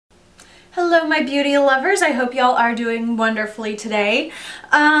Hello my beauty lovers, I hope y'all are doing wonderfully today.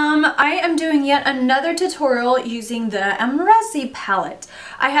 I am doing yet another tutorial using the Amrezy palette.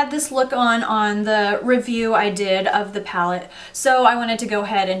 I had this look on the review I did of the palette, so I wanted to go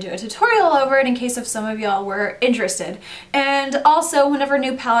ahead and do a tutorial over it in case if some of y'all were interested. And also, whenever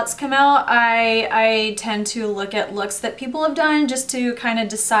new palettes come out, I tend to look at looks that people have done just to kind of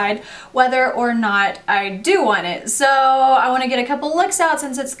decide whether or not I do want it. So I want to get a couple looks out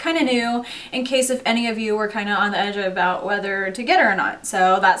since it's kind of new, in case if any of you were kind of on the edge about whether to get it or not.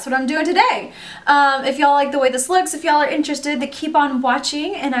 So that's what I'm doing today. If y'all like the way this looks, if y'all are interested, then keep on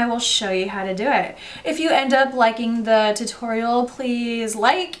watching and I will show you how to do it. If you end up liking the tutorial, please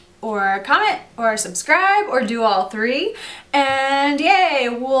like or comment or subscribe or do all three, and yay,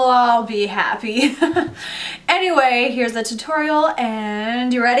 we'll all be happy. Anyway, here's the tutorial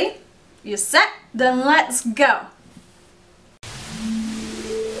and you ready? You set? Then let's go.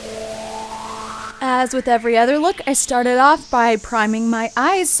 As with every other look, I started off by priming my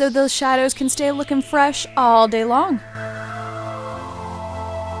eyes so those shadows can stay looking fresh all day long.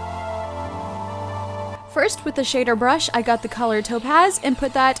 First, with the shader brush, I got the color Topaz and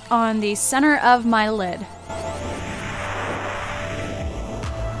put that on the center of my lid.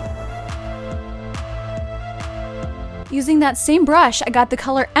 Using that same brush, I got the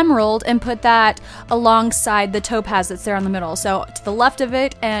color Emerald and put that alongside the Topaz that's there in the middle, so to the left of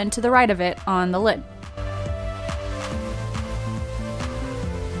it and to the right of it on the lid.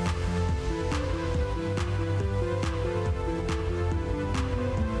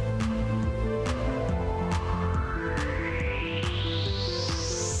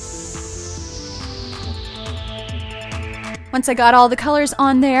 Once I got all the colors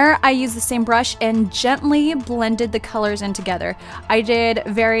on there, I used the same brush and gently blended the colors in together. I did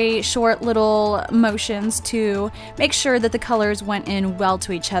very short little motions to make sure that the colors went in well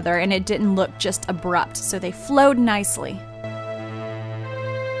to each other and it didn't look just abrupt, so they flowed nicely.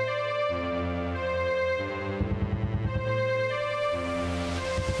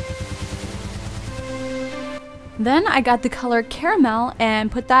 Then I got the color Caramel and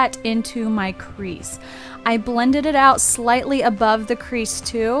put that into my crease. I blended it out slightly above the crease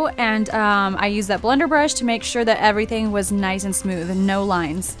too, and I used that blender brush to make sure that everything was nice and smooth and no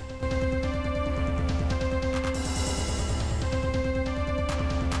lines.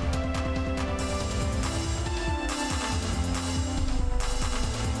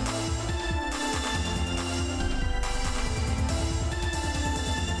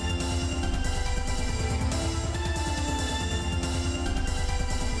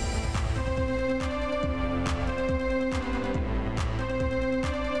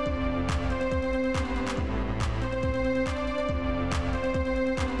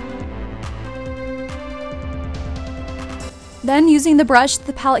 Then, using the brush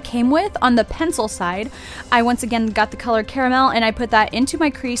the palette came with on the pencil side, I once again got the color Caramel and I put that into my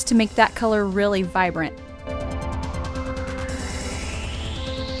crease to make that color really vibrant.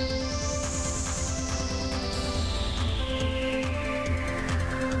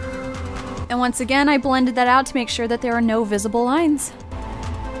 And once again, I blended that out to make sure that there are no visible lines.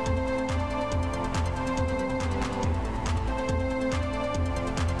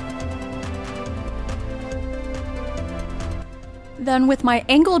 Then with my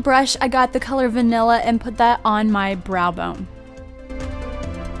angled brush, I got the color Vanilla and put that on my brow bone.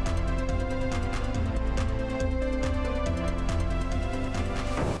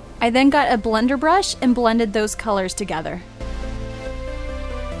 I then got a blender brush and blended those colors together.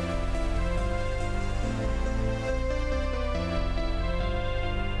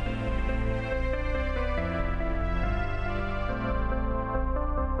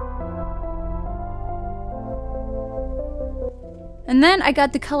 And then I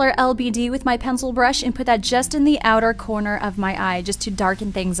got the color LBD with my pencil brush and put that just in the outer corner of my eye, just to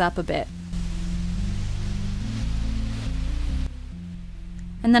darken things up a bit.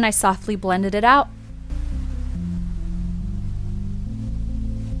 And then I softly blended it out.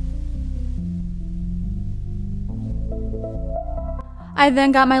 I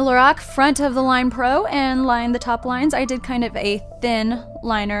then got my Lorac Front of the Line Pro and lined the top lines. I did kind of a thin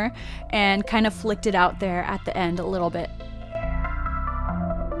liner and kind of flicked it out there at the end a little bit.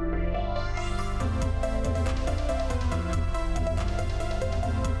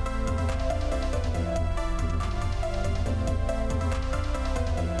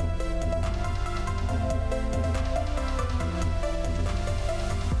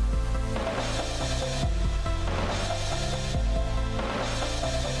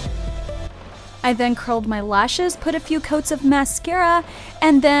 I then curled my lashes, put a few coats of mascara,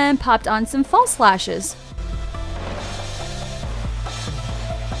 and then popped on some false lashes.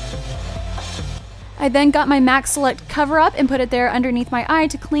 I then got my MAC Select cover up and put it there underneath my eye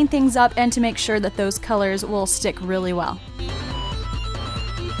to clean things up and to make sure that those colors will stick really well.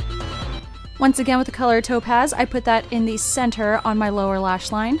 Once again with the color Topaz, I put that in the center on my lower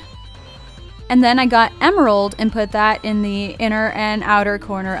lash line. And then I got Emerald and put that in the inner and outer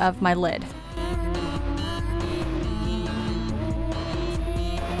corner of my lid.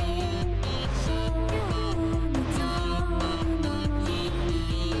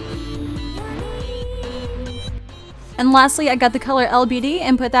 And lastly, I got the color LBD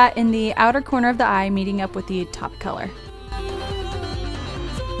and put that in the outer corner of the eye, meeting up with the top color.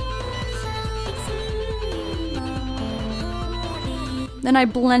 Then I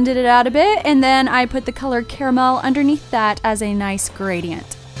blended it out a bit, and then I put the color Caramel underneath that as a nice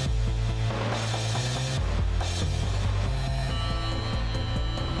gradient.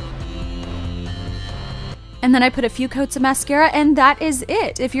 And then I put a few coats of mascara, and that is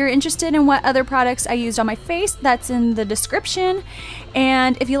it. If you're interested in what other products I used on my face, that's in the description.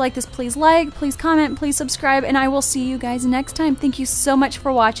 And if you like this, please like, please comment, please subscribe, and I will see you guys next time. Thank you so much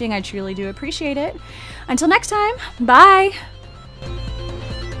for watching. I truly do appreciate it. Until next time, bye!